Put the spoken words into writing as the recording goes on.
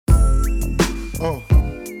Oh,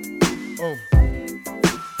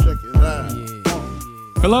 check it out.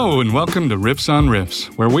 Hello and welcome to Riffs on Riffs,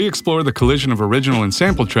 where we explore the collision of original and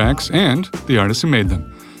sample tracks and the artists who made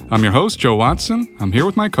them. I'm your host, Joe Watson. I'm here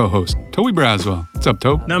with my co-host, Toby Braswell. What's up,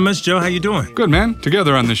 Tobe? Not much, Joe. How you doing? Good, man.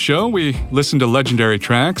 Together on this show, we listen to legendary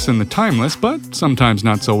tracks and the timeless, but sometimes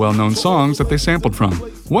not so well-known songs that they sampled from.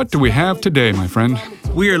 What do we have today, my friend?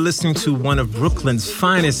 We are listening to one of Brooklyn's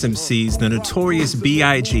finest MCs, the Notorious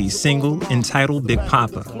B.I.G. single entitled Big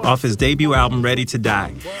Papa, off his debut album Ready to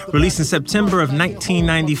Die, released in September of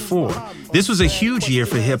 1994. This was a huge year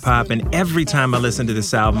for hip-hop, and every time I listen to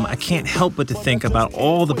this album, I can't help but to think about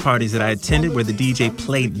all the parties that I attended where the DJ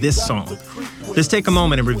played this song. Let's take a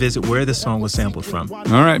moment and revisit where the song was sampled from. All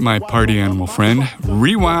right, my party animal friend,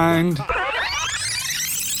 rewind.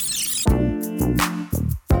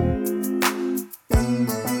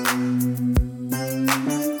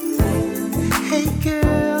 Hey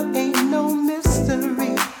girl, ain't no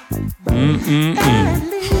mystery. At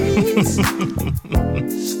least,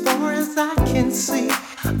 as far as I can see,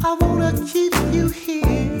 I wanna keep you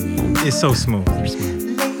here. It's so smooth.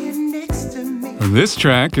 Laying next to me. This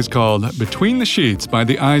track is called Between the Sheets by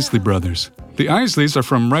the Isley Brothers. The Isleys are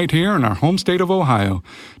from right here in our home state of Ohio,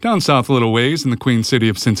 down south a little ways in the Queen City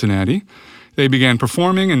of Cincinnati. They began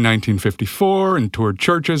performing in 1954 and toured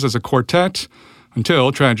churches as a quartet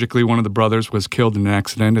until, tragically, one of the brothers was killed in an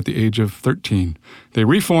accident at the age of 13. They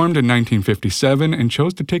reformed in 1957 and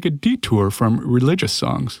chose to take a detour from religious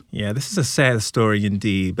songs. Yeah, this is a sad story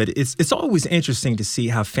indeed, but it's always interesting to see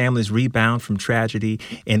how families rebound from tragedy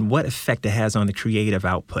and what effect it has on the creative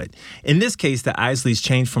output. In this case, the Isleys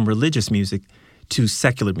changed from religious music to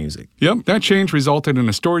secular music. Yep, that change resulted in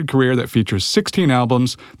a storied career that features 16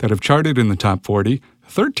 albums that have charted in the top 40,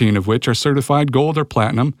 13 of which are certified gold or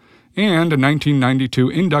platinum, and a 1992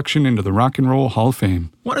 induction into the Rock and Roll Hall of Fame.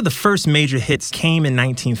 One of the first major hits came in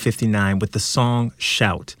 1959 with the song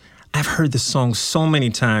Shout. I've heard the song so many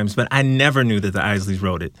times, but I never knew that the Isleys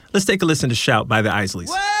wrote it. Let's take a listen to Shout by the Isleys.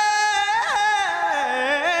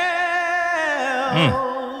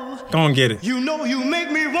 Go and get it. You know you make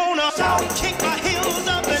me wanna shout, kick my heels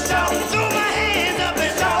up and shout, throw my hands up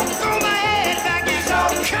and shout, throw my head back and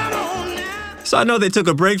shout, come on now. So I know they took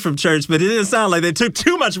a break from church, but it didn't sound like they took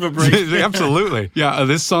too much of a break. Absolutely. Yeah,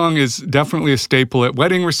 this song is definitely a staple at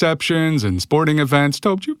wedding receptions and sporting events.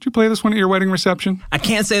 Tobe, did you play this one at your wedding reception? I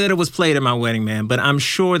can't say that it was played at my wedding, man, but I'm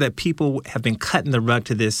sure that people have been cutting the rug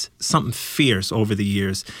to this something fierce over the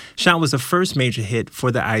years. Shout was the first major hit for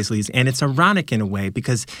the Isleys, and it's ironic in a way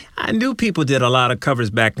because I knew people did a lot of covers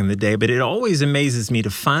back in the day, but it always amazes me to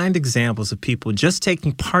find examples of people just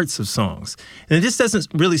taking parts of songs. And this doesn't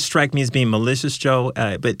really strike me as being malicious, Joe,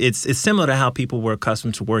 but it's similar to how people were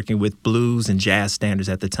accustomed to working with blues and jazz standards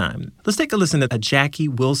at the time. Let's take a listen to a Jackie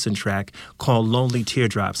Wilson track called Lonely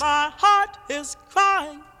Teardrops. My heart is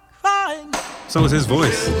crying, crying. So is his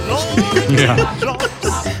voice. Yeah.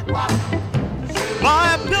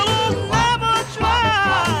 My pillow never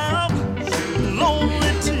dry,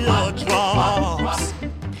 lonely teardrops.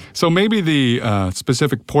 So maybe the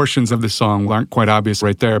specific portions of the song aren't quite obvious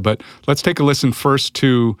right there, but let's take a listen first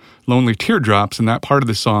to Lonely Teardrops and that part of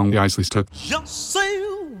the song the Isleys took. Just say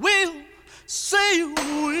you will, say you will,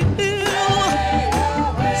 say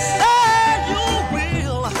you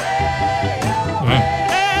will.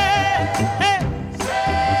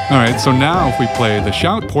 All right, so now if we play the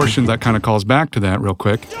shout portion, that kind of calls back to that real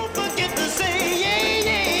quick. Don't forget to say yeah,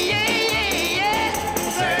 yeah, yeah, yeah, yeah.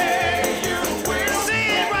 Say you will.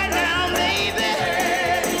 Say it right now, baby.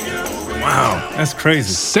 Wow, that's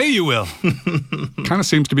crazy. Say you will. Kind of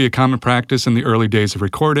seems to be a common practice in the early days of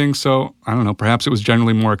recording, so I don't know, perhaps it was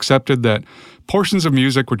generally more accepted that portions of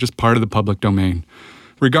music were just part of the public domain.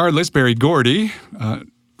 Regardless, Berry Gordy,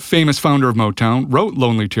 famous founder of Motown, wrote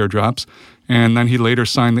Lonely Teardrops, and then he later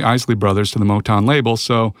signed the Isley Brothers to the Motown label,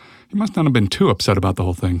 so he must not have been too upset about the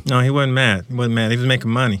whole thing. No, he wasn't mad. He wasn't mad. He was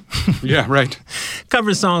making money. Yeah, right.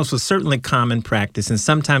 Covering songs was certainly common practice, and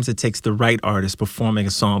sometimes it takes the right artist performing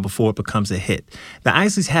a song before it becomes a hit. The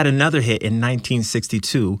Isleys had another hit in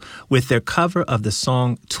 1962 with their cover of the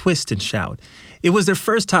song Twist and Shout. It was their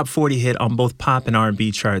first top 40 hit on both pop and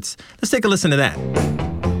R&B charts. Let's take a listen to that.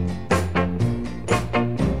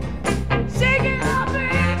 Shake it up,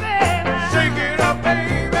 baby. Shake it up,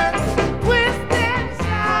 baby. Twist and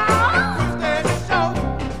shout. Twist and shout.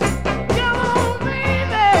 Come on,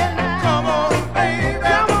 baby. Come on, baby.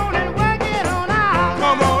 Come on and work it on out.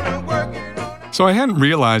 Come on and work it on out. So I hadn't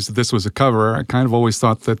realized that this was a cover. I kind of always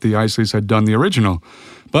thought that the Isleys had done the original.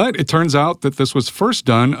 But it turns out that this was first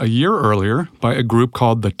done a year earlier by a group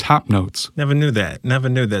called the Top Notes. Never knew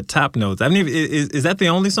that. Top Notes. I mean, is that the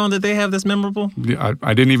only song that they have that's memorable? Yeah,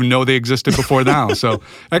 I didn't even know they existed before now. So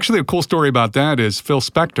actually a cool story about that is Phil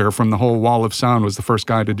Spector from the whole Wall of Sound was the first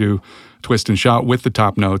guy to do Twist and Shout with the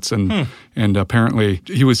Top Notes. And apparently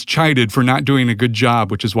he was chided for not doing a good job,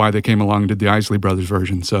 which is why they came along and did the Isley Brothers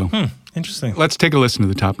version. So Interesting. let's take a listen to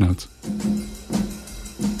the Top Notes.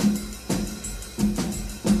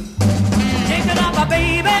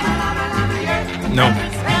 No,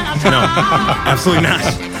 absolutely not.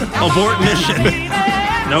 Abort mission.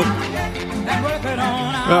 Nope.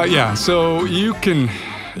 Yeah, so you can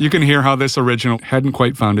hear how this original hadn't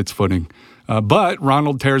quite found its footing. But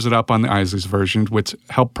Ronald tears it up on the Isleys version, which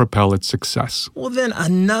helped propel its success. Well, then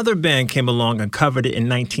another band came along and covered it in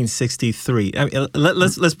 1963. I mean,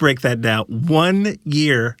 let's break that down. 1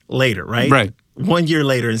 year later, right? Right. 1 year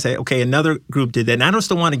later and say, okay, another group did that. And I just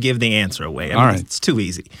don't want to give the answer away. I mean, All right. It's too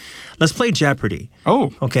easy. Let's play Jeopardy.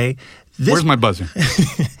 Oh. Okay. Where's my buzzer?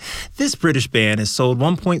 This British band has sold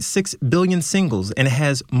 1.6 billion singles and it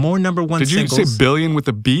has more number one Did you singles. say billion with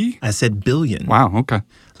a B? I said billion. Wow, okay.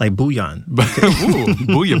 Like bouillon. Ooh,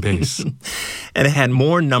 bouillabaisse. And it had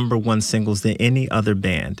more number one singles than any other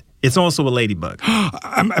band. It's also a ladybug.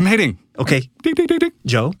 I'm hitting. Okay. Ding, ding, ding, ding.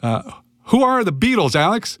 Joe? Who are the Beatles,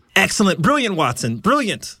 Alex? Excellent. Brilliant, Watson.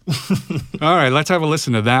 Brilliant. All right, let's have a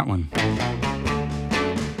listen to that one.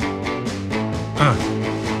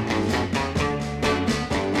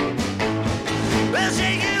 Well,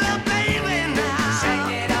 shake it up, baby, now.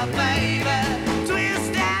 Shake it up, baby.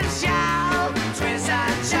 Twist and shout. Twist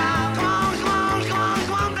and shout. Come on, come on, come on,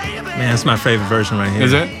 come on, baby. Man, that's my favorite version right here.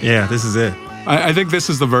 Is it? Yeah, this is it. I think this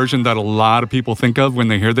is the version that a lot of people think of when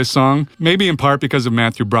they hear this song. Maybe in part because of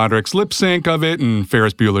Matthew Broderick's lip sync of it and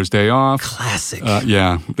Ferris Bueller's Day Off. Classic.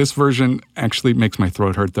 Yeah, this version actually makes my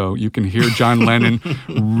throat hurt, though. You can hear John Lennon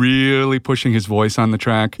really pushing his voice on the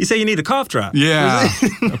track. You say you need a cough drop. Yeah.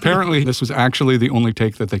 Apparently, this was actually the only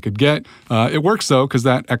take that they could get. It works, though, because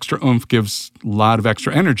that extra oomph gives a lot of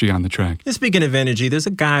extra energy on the track. And speaking of energy, there's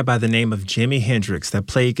a guy by the name of Jimi Hendrix that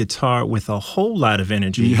played guitar with a whole lot of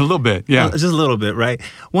energy. A little bit, yeah. Just a little bit, right?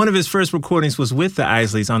 One of his first recordings was with the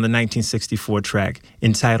Isleys on the 1964 track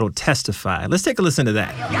entitled Testify. Let's take a listen to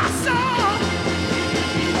that. You got soul.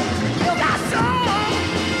 You got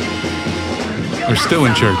soul. They're still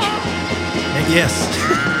in church. Yes.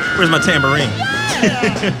 Where's my tambourine?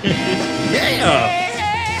 Yeah.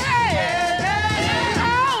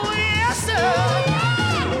 Oh, yes,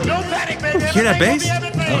 sir. No panic, baby. Hear that bass?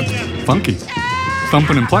 Oh, it's funky.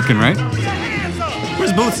 Thumping and plucking, right?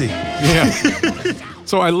 Where's Bootsy? Yeah.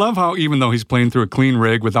 So I love how even though he's playing through a clean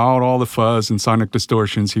rig without all the fuzz and sonic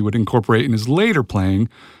distortions he would incorporate in his later playing,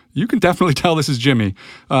 you can definitely tell this is Jimmy.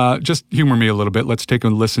 Just humor me a little bit. Let's take a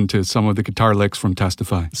listen to some of the guitar licks from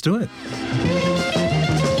Testify. Let's do it.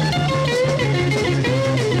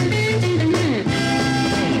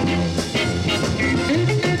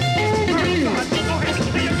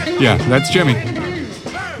 Yeah, that's Jimmy.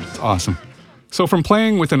 It's awesome. So from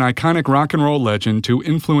playing with an iconic rock and roll legend to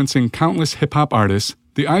influencing countless hip-hop artists,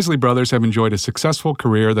 the Isley Brothers have enjoyed a successful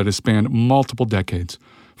career that has spanned multiple decades.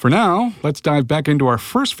 For now, let's dive back into our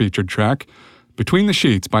first featured track, Between the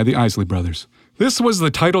Sheets by the Isley Brothers. This was the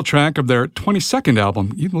title track of their 22nd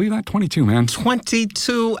album. You believe that? 22, man.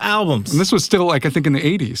 22 albums. And this was still, like, I think in the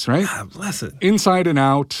 80s, right? God bless it. Inside and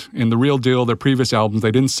Out and The Real Deal, their previous albums,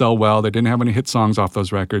 they didn't sell well. They didn't have any hit songs off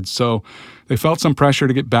those records. So they felt some pressure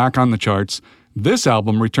to get back on the charts. This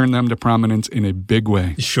album returned them to prominence in a big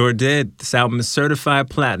way. It sure did. This album is certified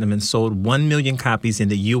platinum and sold 1 million copies in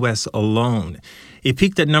the U.S. alone. It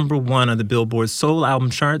peaked at number 1 on the Billboard Soul album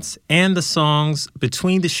charts, and the songs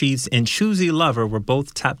Between the Sheets and Choosy Lover were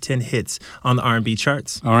both top 10 hits on the R&B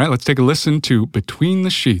charts. All right, let's take a listen to Between the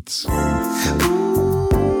Sheets.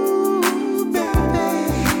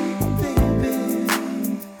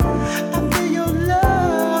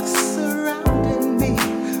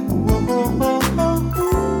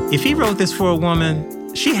 If he wrote this for a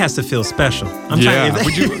woman, she has to feel special. You're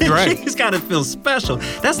right. She's got to feel special.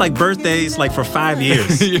 That's like birthdays, like for 5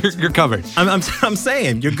 years. You're covered. I'm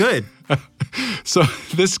saying, you're good. So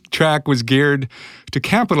this track was geared to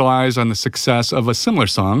capitalize on the success of a similar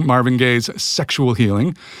song, Marvin Gaye's Sexual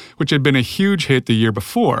Healing, which had been a huge hit the year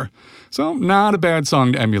before. So not a bad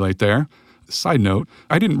song to emulate there. Side note,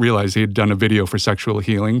 I didn't realize he had done a video for Sexual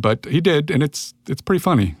Healing, but he did, and it's pretty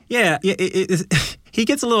funny. Yeah, He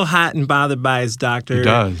gets a little hot and bothered by his doctor. He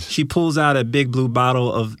does. She pulls out a big blue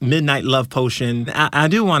bottle of Midnight Love Potion. I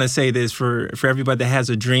do want to say this for everybody that has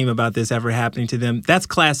a dream about this ever happening to them. That's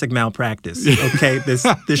classic malpractice, okay? This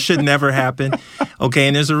should never happen, okay?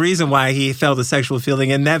 And there's a reason why he felt a sexual feeling.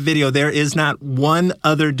 In that video, there is not one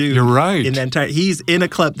other dude. You're right. In that entire, he's in a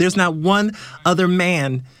club. There's not one other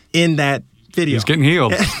man in that video. He's getting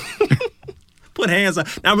healed. Put hands on.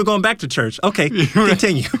 Now we're going back to church. Okay,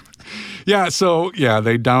 continue.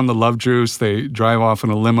 They down the love juice. They drive off in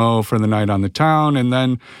a limo for the night on the town. And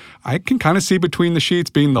then I can kind of see Between the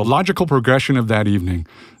Sheets being the logical progression of that evening.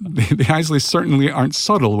 The Isleys certainly aren't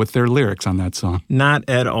subtle with their lyrics on that song. Not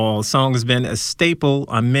at all. The song has been a staple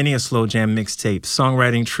on many a slow jam mixtape.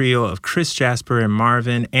 Songwriting trio of Chris Jasper and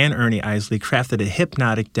Marvin and Ernie Isley crafted a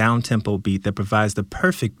hypnotic down-tempo beat that provides the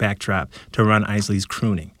perfect backdrop to Ron Isley's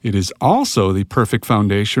crooning. It is also the perfect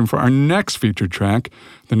foundation for our next featured track,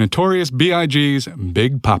 the Notorious B.I.G.'s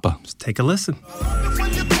Big Papa. Let's take a listen.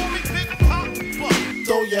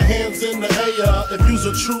 Throw your hands in the air if you's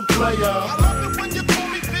a true player.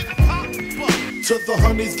 To the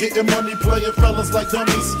honeys, getting money, playing fellas like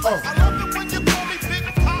dummies.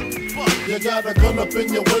 You got a gun up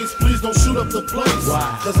in your waist, please don't shoot up the place.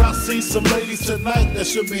 Why? Cause I see some ladies tonight that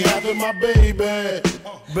should be having my baby.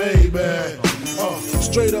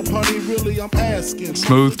 Straight up, honey, really, I'm asking.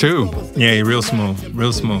 Smooth, too. Yeah, real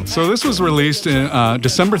smooth. So this was released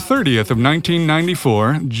December 30th of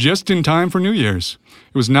 1994, just in time for New Year's.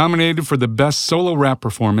 It was nominated for the Best Solo Rap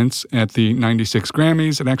Performance at the 96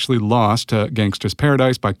 Grammys. It actually lost to Gangsta's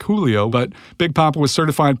Paradise by Coolio, but Big Papa was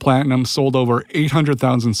certified platinum, sold over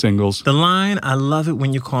 800,000 singles. The line, I love it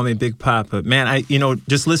when you call me Big Papa. Man,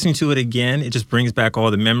 just listening to it again, it just brings back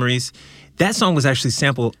all the memories. That song was actually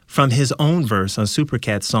sampled from his own verse on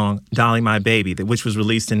Supercat's song, Dolly My Baby, which was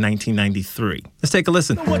released in 1993. Let's take a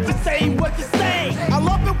listen. What you say? I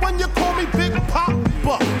love it when you call me Big Papa,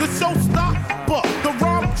 the showstopper, the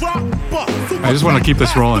rhyme dropper. I just want to keep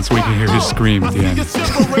this rolling so we can hear his scream at the end.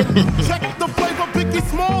 Check the flavor Biggie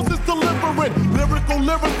Smalls is delivering. Lyrical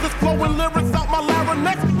lyricists flowing lyrics out my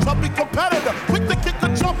larynx. Chubby competitor, quick to kick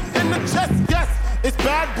a jump in the chest. Yes, it's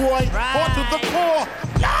bad boy, hard to the core.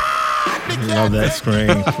 Love that scream.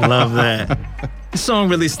 Love that. The song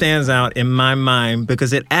really stands out in my mind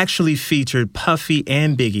because it actually featured Puffy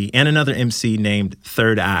and Biggie and another MC named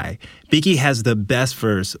Third Eye. Biggie has the best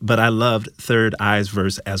verse, but I loved Third Eye's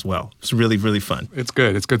verse as well. It's really, really fun. It's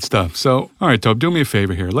good. It's good stuff. So, all right, Tobe, do me a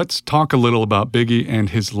favor here. Let's talk a little about Biggie and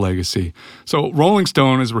his legacy. So, Rolling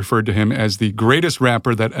Stone has referred to him as the greatest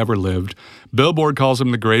rapper that ever lived. Billboard calls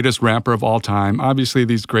him the greatest rapper of all time. Obviously,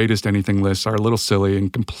 these greatest anything lists are a little silly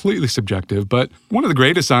and completely subjective, but one of the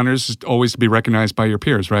greatest honors is always to be recognized by your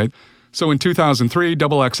peers, right? So in 2003,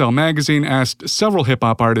 XXL Magazine asked several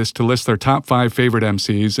hip-hop artists to list their top 5 favorite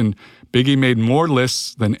MCs, and Biggie made more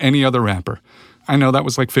lists than any other rapper. I know that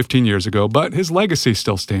was like 15 years ago, but his legacy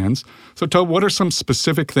still stands. So, Tobe, what are some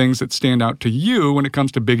specific things that stand out to you when it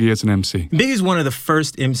comes to Biggie as an MC? Biggie's one of the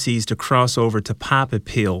first MCs to cross over to pop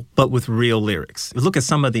appeal, but with real lyrics. Look at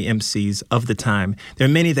some of the MCs of the time. There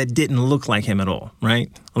are many that didn't look like him at all,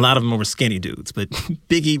 right? A lot of them were skinny dudes, but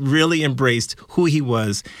Biggie really embraced who he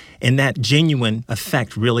was, and that genuine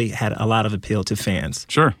effect really had a lot of appeal to fans.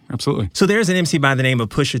 Sure, absolutely. So there's an MC by the name of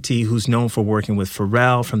Pusha T who's known for working with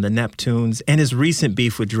Pharrell from the Neptunes and his recent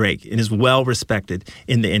beef with Drake and is well respected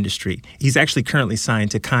in the industry. He's actually currently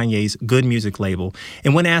signed to Kanye's Good Music label,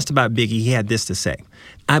 and when asked about Biggie, he had this to say.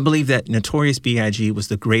 I believe that Notorious B.I.G. was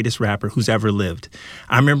the greatest rapper who's ever lived.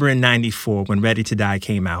 I remember in 94 when Ready to Die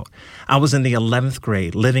came out. I was in the 11th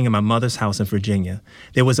grade, living in my mother's house in Virginia.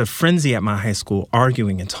 There was a frenzy at my high school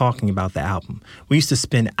arguing and talking about the album. We used to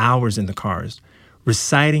spend hours in the cars,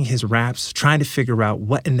 reciting his raps, trying to figure out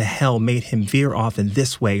what in the hell made him veer off in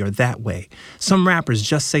this way or that way. Some rappers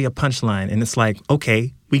just say a punchline and it's like,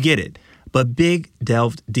 okay, we get it. But Big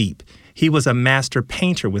delved deep. He was a master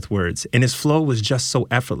painter with words, and his flow was just so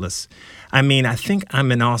effortless. I mean, I think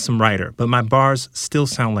I'm an awesome writer, but my bars still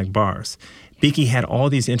sound like bars. Biggie had all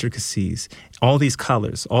these intricacies, all these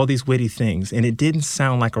colors, all these witty things, and it didn't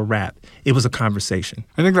sound like a rap. It was a conversation.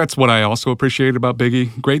 I think that's what I also appreciate about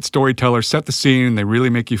Biggie. Great storytellers set the scene, and they really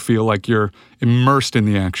make you feel like you're immersed in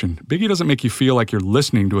the action. Biggie doesn't make you feel like you're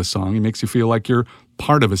listening to a song. He makes you feel like you're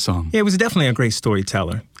part of a song. Yeah, it was definitely a great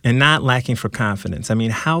storyteller and not lacking for confidence. I mean,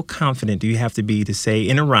 how confident do you have to be to say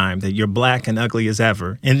in a rhyme that you're black and ugly as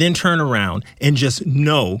ever and then turn around and just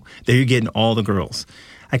know that you're getting all the girls?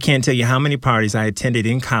 I can't tell you how many parties I attended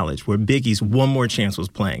in college where Biggie's One More Chance was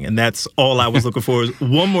playing, and that's all I was looking for is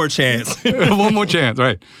one more chance. One more chance,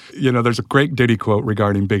 right. You know, there's a great Diddy quote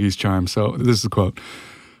regarding Biggie's charm. So this is a quote.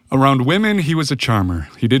 Around women, he was a charmer.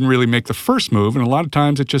 He didn't really make the first move, and a lot of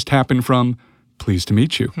times it just happened from, pleased to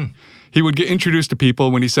meet you. He would get introduced to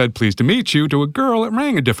people when he said, pleased to meet you, to a girl, it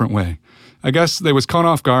rang a different way. I guess they was caught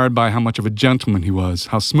off guard by how much of a gentleman he was,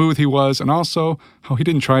 how smooth he was, and also how he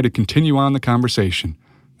didn't try to continue on the conversation.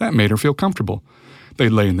 That made her feel comfortable. They'd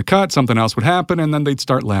lay in the cut, something else would happen, and then they'd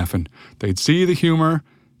start laughing. They'd see the humor,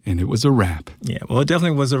 and it was a wrap. Yeah, well, it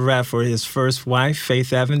definitely was a wrap for his first wife,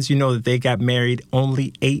 Faith Evans. You know that they got married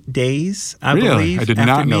only 8 days, I Really? believe. I did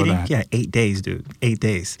after not know meeting. that. Yeah, 8 days, dude. 8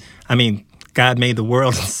 days. I mean, God made the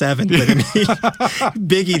world in 7, but I mean,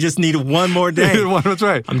 Biggie just needed one more day. That's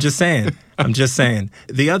right. I'm just saying.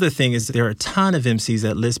 The other thing is there are a ton of MCs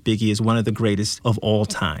that list Biggie as one of the greatest of all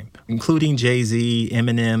time, including Jay-Z,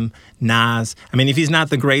 Eminem, Nas. I mean, if he's not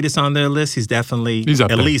the greatest on their list, he's definitely He's up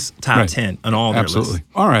at there. least top Right. 10 on all their Absolutely. lists.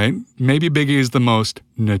 All right. Maybe Biggie is the most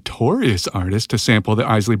notorious artist to sample the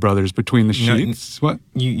Isley Brothers between the No, sheets. What?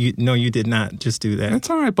 No, you did not just do that. It's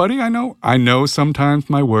all right, buddy. I know sometimes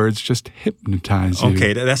my words just hypnotize you.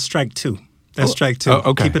 Okay, that's strike 2. That's strike 2. Oh,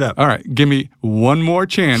 okay. Keep it up. All right. Give me one more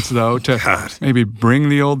chance, though, to God. maybe bring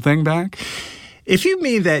the old thing back. If you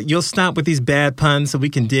mean that you'll stop with these bad puns so we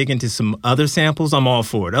can dig into some other samples, I'm all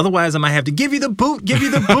for it. Otherwise, I might have to give you the boot.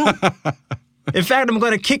 In fact, I'm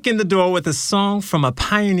going to kick in the door with a song from a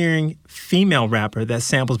pioneering female rapper that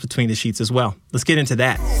samples Between the Sheets as well. Let's get into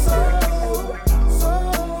that.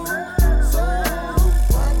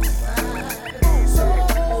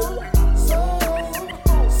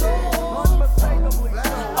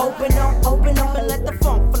 Open up and let the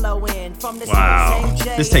funk flow in. From the Wow.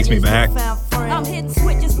 This takes me back. I'm hitting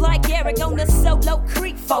switches like Eric on the solo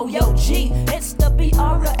creek for yo G. It's the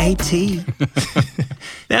BRA. AT.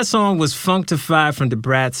 That song was Funktified from the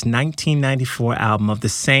Brat's 1994 album of the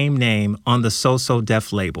same name on the So So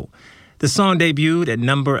Def label. The song debuted at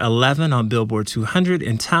number 11 on Billboard 200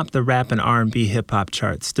 and topped the rap and R&B hip-hop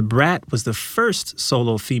charts. The Brat was the first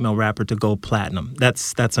solo female rapper to go platinum.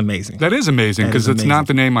 That's amazing. That is amazing That because is it's not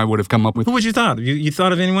the name I would have come up with. Who would you thought? You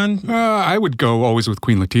thought of anyone? I would go always with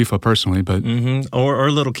Queen Latifah personally, but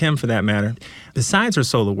Or Lil' Kim for that matter. Besides her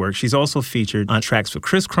solo work, she's also featured on tracks for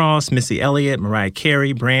Criss Cross, Missy Elliott, Mariah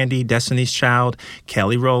Carey, Brandy, Destiny's Child,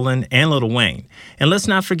 Kelly Rowland, and Lil Wayne. And let's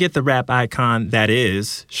not forget the rap icon that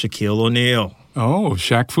is Shaquille O'Neal. oh,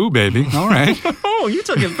 Shaq Fu, baby. All right. Oh, you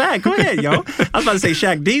took it back. Go ahead, yo. I was about to say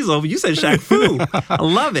Shaq Diesel, but you said Shaq Fu. I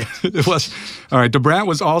love it. It was. All right. DeBrat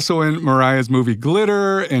was also in Mariah's movie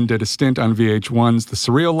Glitter and did a stint on VH1's The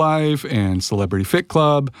Surreal Life and Celebrity Fit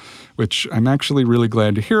Club, which I'm actually really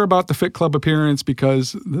glad to hear about the Fit Club appearance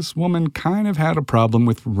because this woman kind of had a problem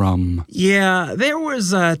with rum. Yeah, there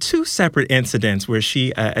was 2 separate incidents where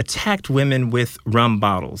she attacked women with rum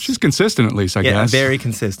bottles. She's consistent, at least, I Yeah, guess. very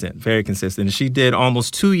consistent, very consistent. And she did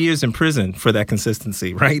almost 2 years in prison for that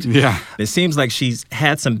consistency, right? Yeah. It seems like she's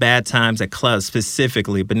had some bad times at clubs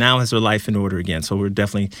specifically, but now has her life in order again. So we're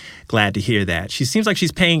definitely glad to hear that. She seems like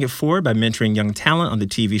she's paying it forward by mentoring young talent on the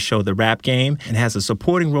TV show The Rap Game and has a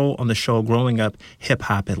supporting role on the show Growing Up Hip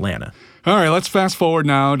Hop Atlanta. All right, let's fast forward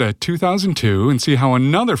now to 2002 and see how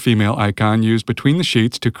another female icon used Between the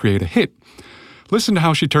Sheets to create a hit. Listen to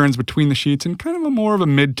how she turns Between the Sheets in kind of a more of a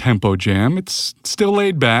mid-tempo jam. It's still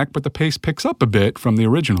laid back, but the pace picks up a bit from the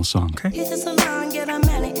original song. Hit the salon, get a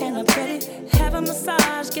mani and a pedi. Have a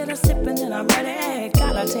massage, get a sip and then I'm ready.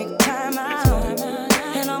 Gotta take time out.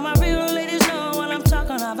 And all my real ladies know what I'm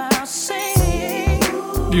talking about.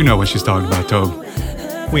 Sing. You know what she's talking about, Tobe.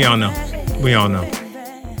 We all know.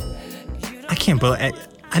 I can't believe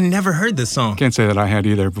I never heard this song. Can't say that I had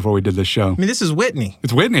either before we did this show. I mean, this is Whitney.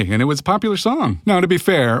 It's Whitney, and it was a popular song. Now, to be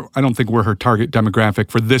fair, I don't think we're her target demographic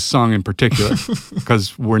for this song in particular,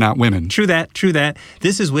 because we're not women. True that.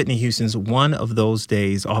 This is Whitney Houston's One of Those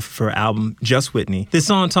Days off of her album, Just Whitney. This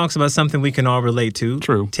song talks about something we can all relate to.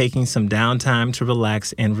 True. Taking some downtime to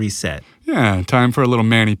relax and reset. Yeah, time for a little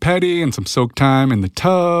mani-pedi and some soak time in the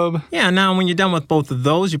tub. Yeah, now when you're done with both of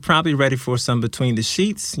those, you're probably ready for some Between the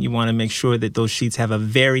Sheets. You want to make sure that those sheets have a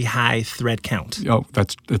very high thread count. Oh,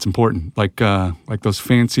 that's important. Like those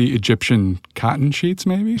fancy Egyptian cotton sheets,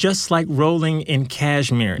 maybe? Just like rolling in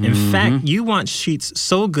cashmere. In fact, you want sheets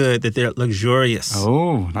so good that they're luxurious.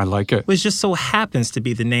 Oh, I like it. Which just so happens to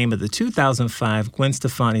be the name of the 2005 Gwen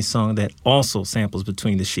Stefani song that also samples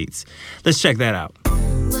Between the Sheets. Let's check that out.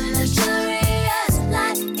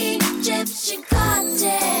 Like Egyptian cotton.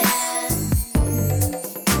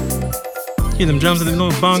 Hear them drums and the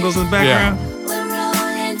little bongos in the background? We're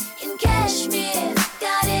rolling in cashmere.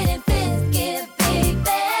 Got it in biscuit, baby.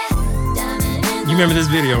 Diamond in You remember this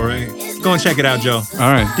video, right? Go and check it out, Joe.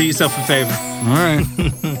 All right. Do yourself a favor. All right.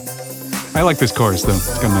 I like this chorus, though.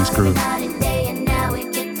 It's got a nice groove. Night and day, and now we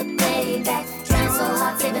get the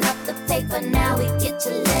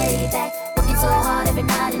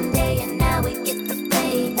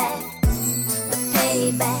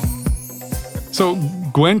baby. So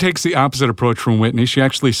Gwen takes the opposite approach from Whitney. She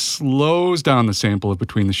actually slows down the sample of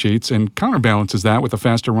Between the Sheets and counterbalances that with a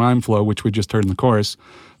faster rhyme flow, which we just heard in the chorus.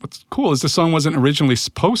 What's cool is the song wasn't originally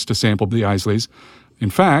supposed to sample the Isleys. In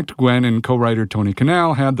fact, Gwen and co-writer Tony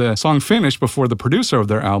Kanal had the song finished before the producer of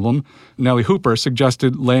their album, Nellie Hooper,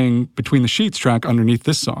 suggested laying Between the Sheets track underneath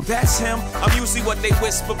this song. That's him. I'm usually what they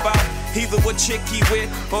whisper about. Either what chick he with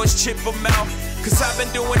or his chip him out. Cause I've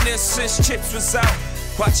been doing this since Chips was out.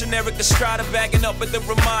 Watching Eric Estrada bagging up at the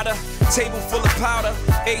Ramada. Table full of powder.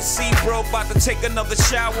 AC broke, about to take another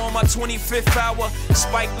shower on my 25th hour.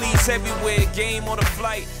 Spike Lee's everywhere, game on the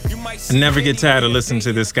flight. You might I never get tired of listening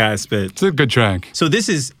to this guy spit. It's a good track. So this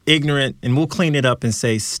is Ignorant, and we'll clean it up and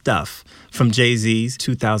say Stuff from Jay-Z's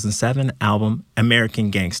 2007 album,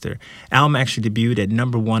 American Gangster. Album actually debuted at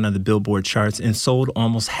 #1 on the Billboard charts and sold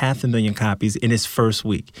almost 500,000 copies in its first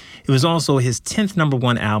week. It was also his 10th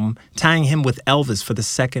 #1 album, tying him with Elvis for the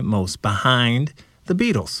second most, behind the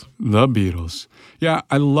Beatles. The Beatles. Yeah,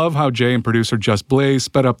 I love how Jay and producer Just Blaze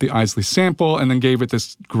sped up the Isley sample and then gave it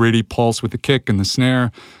this gritty pulse with the kick and the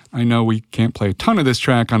snare. I know we can't play a ton of this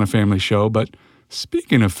track on a family show, but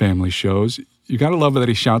speaking of family shows, you gotta love that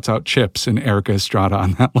he shouts out Chips and Erica Estrada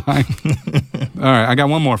on that line. All right, I got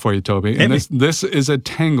one more for you, Toby. And this is a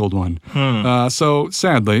tangled one. So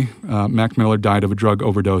sadly, Mac Miller died of a drug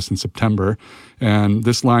overdose in September. And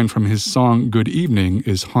this line from his song, Good Evening,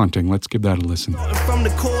 is haunting. Let's give that a listen. From the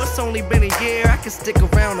course, only been a year. I can stick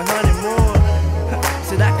around 100 more.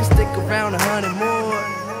 Said I can stick around 100 more.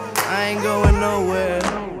 I ain't going nowhere.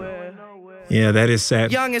 Yeah, that is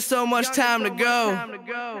sad. Young and so much time to go.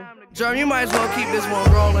 Jerm, you might as well keep this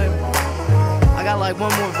one rolling. I got like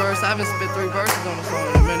one more verse. I haven't spit 3 verses on the song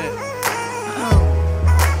in a minute.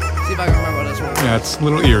 See if I can remember this one. Yeah, it's a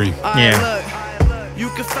little eerie. Look, you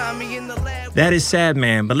can find me in the lab. That is sad,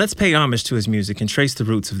 man, but let's pay homage to his music and trace the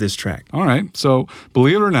roots of this track. All right, so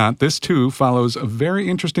believe it or not, this too follows a very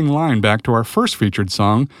interesting line back to our first featured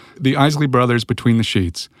song, the Isley Brothers' Between the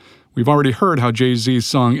Sheets. We've already heard how Jay-Z's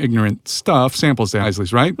song Ignorant Stuff samples the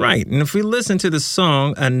Isleys, right? Right, and if we listen to the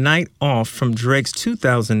song A Night Off from Drake's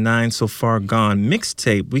 2009 So Far Gone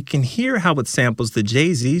mixtape, we can hear how it samples the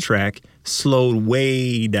Jay-Z track Slowed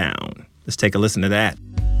Way Down. Let's take a listen to that.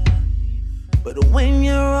 But when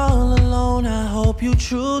you're all alone, I hope you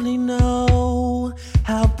truly know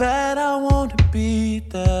how bad I want to be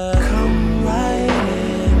there. Come right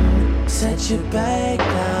in, set your back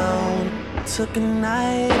down. Took a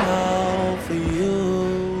night off for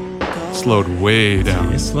you. Slowed way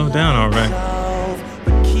down. It's slowed down, all right.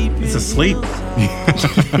 It's asleep.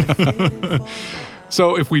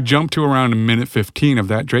 So if we jump to around a minute 15 of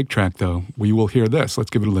that Drake track, though, we will hear this. Let's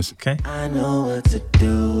give it a listen. Okay. I know what to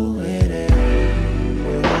do with it.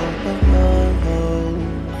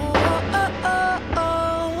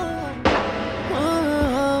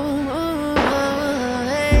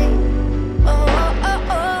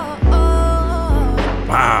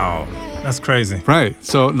 Wow, that's crazy. Right.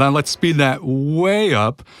 So now let's speed that way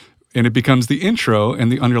up, and it becomes the intro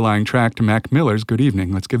and the underlying track to Mac Miller's Good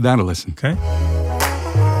Evening. Let's give that a listen. Okay.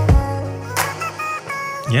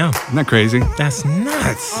 Yeah. Isn't that crazy? That's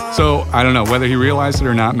nuts. So I don't know whether he realized it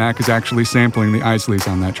or not, Mac is actually sampling the Isleys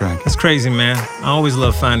on that track. It's crazy, man. I always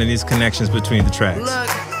love finding these connections between the tracks. Look.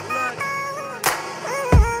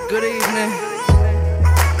 Good evening.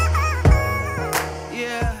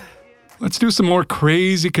 Yeah. Let's do some more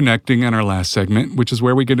crazy connecting in our last segment, which is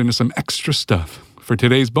where we get into some extra stuff. For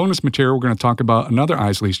today's bonus material, we're going to talk about another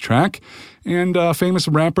Isleys track and a famous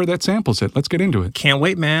rapper that samples it. Let's get into it. Can't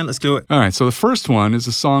wait, man. Let's do it. All right, so the first one is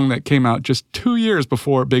a song that came out just 2 years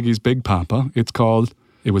before Biggie's Big Papa. It's called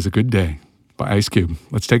It Was a Good Day by Ice Cube.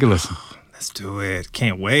 Let's take a listen. Let's do it.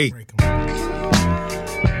 Can't wait.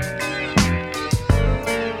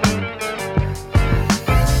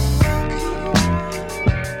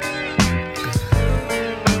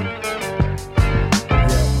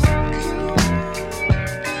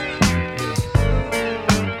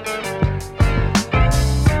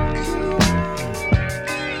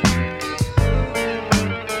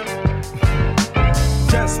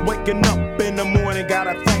 Waking up in the morning,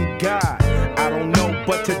 gotta thank God. I don't know,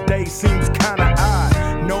 but today seems kinda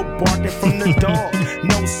odd. No barking from the dog,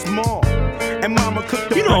 no small. And mama cooked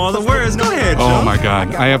the You know all the words. Go ahead, Joe. Oh my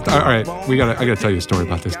God! I have to. All right, I gotta tell you a story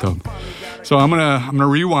about this, Tobe. So I'm gonna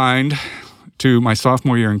rewind to my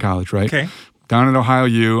sophomore year in college, right? Okay. Down at Ohio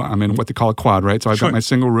U, I'm in what they call a quad, right? So I've got my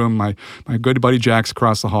single room, my good buddy Jack's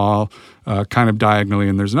across the hall, kind of diagonally,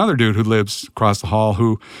 and there's another dude who lives across the hall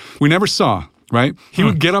who we never saw. Right? He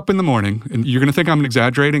would get up in the morning, and you're going to think I'm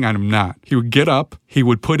exaggerating. I'm not. He would get up, he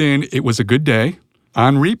would put in It Was a Good Day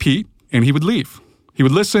on repeat, and he would leave. He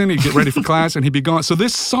would listen, he'd get ready for class, and he'd be gone. So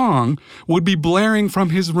this song would be blaring from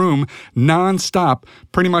his room nonstop,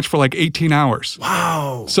 pretty much for like 18 hours.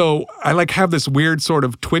 Wow. So I like have this weird sort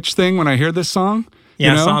of twitch thing when I hear this song.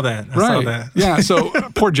 Yeah, you know? I saw that. I saw that. Yeah, so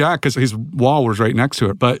poor Jack, because his wall was right next to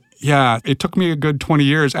it. But yeah, it took me a good 20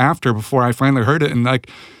 years after before I finally heard it. And like,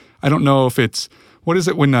 I don't know if it's, what is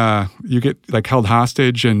it when you get like held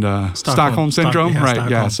hostage and Stockholm Syndrome? Right, Stockholm.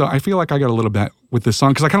 yeah. So I feel like I got a little bit with this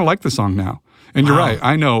song because I kind of like the song now. And you're right,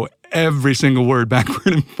 I know every single word backward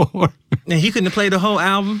and forward. And he couldn't have played the whole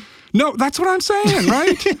album? No, that's what I'm saying,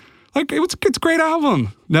 right? Like, it's a great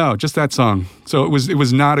album. No, just that song. So it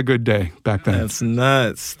was not a good day back then. That's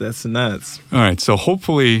nuts. That's nuts. All right, so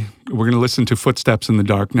hopefully we're going to listen to Footsteps in the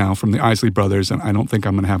Dark now from the Isley Brothers, and I don't think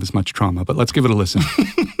I'm going to have as much trauma, but let's give it a listen.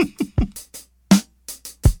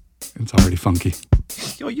 It's already funky.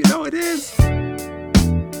 Yo, you know it is.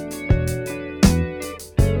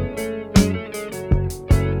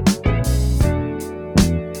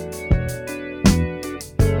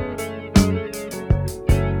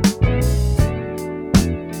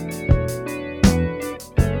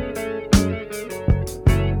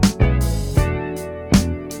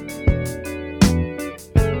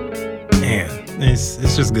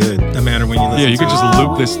 It's just good, no matter when you listen. Yeah, you to could just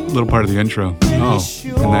loop this little part of the intro. Oh,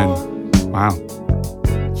 and then, wow.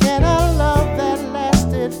 Can a love that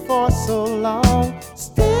lasted for so long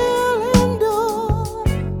still endure?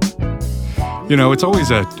 You know, it's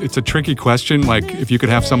always it's a tricky question, like if you could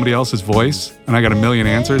have somebody else's voice, and I got a million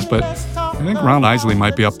answers, but I think Ron Isley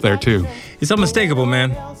might be up there too. It's unmistakable,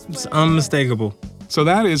 man. It's unmistakable. So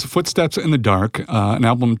that is Footsteps in the Dark, an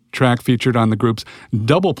album track featured on the group's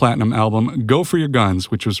double platinum album, Go For Your Guns,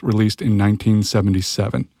 which was released in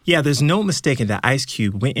 1977. Yeah, there's no mistaking that Ice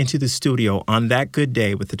Cube went into the studio on that good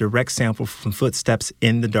day with a direct sample from Footsteps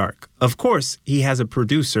in the Dark. Of course, he has a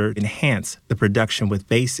producer enhance the production with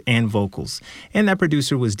bass and vocals. And that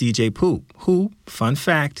producer was DJ Pooh, who, fun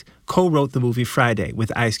fact, co-wrote the movie Friday with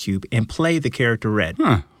Ice Cube and played the character Red.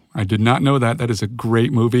 Huh. I did not know that. That is a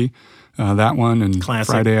great movie. That one and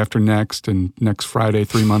Classic. Friday After Next and Next Friday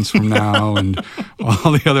 3 months from now and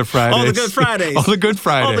all the other Fridays. All the good Fridays. All the good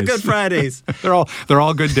Fridays. All the good Fridays. They're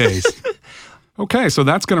all good days. Okay, so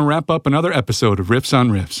that's going to wrap up another episode of Riffs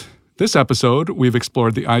on Riffs. This episode, we've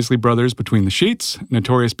explored the Isley Brothers' Between the Sheets,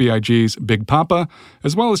 Notorious B.I.G.'s Big Papa,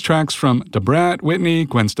 as well as tracks from Da Brat, Whitney,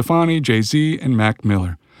 Gwen Stefani, Jay-Z, and Mac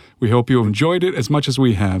Miller. We hope you have enjoyed it as much as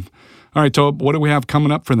we have. All right, Tobe, what do we have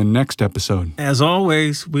coming up for the next episode? As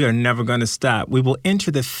always, we are never going to stop. We will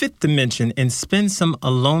enter the fifth dimension and spend some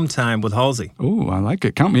alone time with Halsey. Oh, I like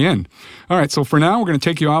it. Count me in. All right, so for now, we're going to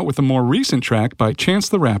take you out with a more recent track by Chance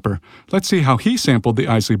the Rapper. Let's see how he sampled the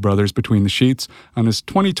Isley Brothers Between the Sheets on his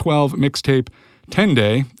 2012 mixtape, 10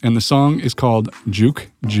 Day, and the song is called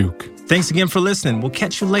Juke Juke. Thanks again for listening. We'll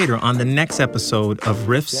catch you later on the next episode of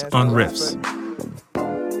Riffs on Riffs.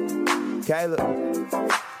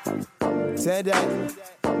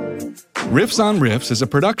 Riffs on Riffs is a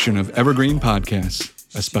production of Evergreen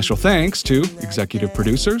Podcasts. A special thanks to executive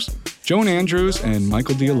producers Joan Andrews and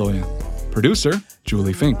Michael D'Aloia. Producer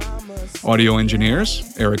Julie Fink. Audio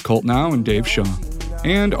engineers Eric Coltnow and Dave Shaw.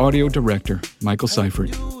 And audio director Michael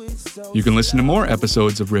Seifert. You can listen to more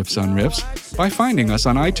episodes of Riffs on Riffs by finding us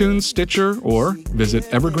on iTunes, Stitcher, or visit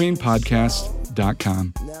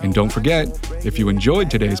evergreenpodcast.com. And don't forget, if you enjoyed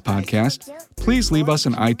today's podcast, please leave us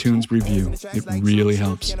an iTunes review. It really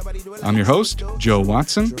helps. I'm your host, Joe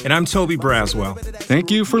Watson. And I'm Toby Braswell. Thank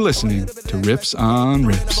you for listening to Riffs on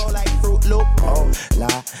Riffs.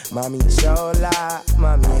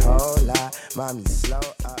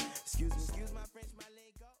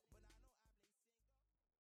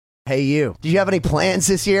 Hey you, do you have any plans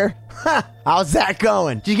this year? How's that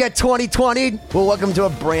going? Did you get 2020'd? Well, welcome to a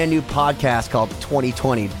brand new podcast called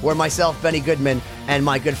 2020'd, where myself, Benny Goodman, and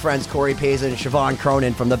my good friends Corey Paisley and Siobhan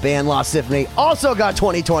Cronin from the band Lost Symphony also got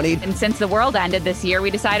 2020'd. And since the world ended this year, we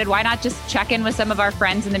decided why not just check in with some of our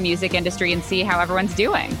friends in the music industry and see how everyone's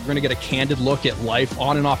doing. We're going to get a candid look at life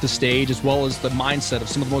on and off the stage, as well as the mindset of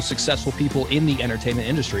some of the most successful people in the entertainment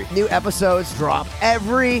industry. New episodes drop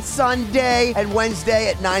every Sunday and Wednesday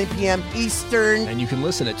at 9 p.m. Eastern. And you can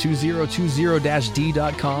listen at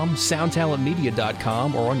 2020-d.com,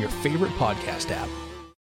 soundtalentmedia.com, or on your favorite podcast app.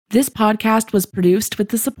 This podcast was produced with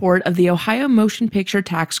the support of the Ohio Motion Picture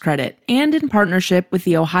Tax Credit and in partnership with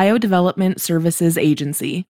the Ohio Development Services Agency.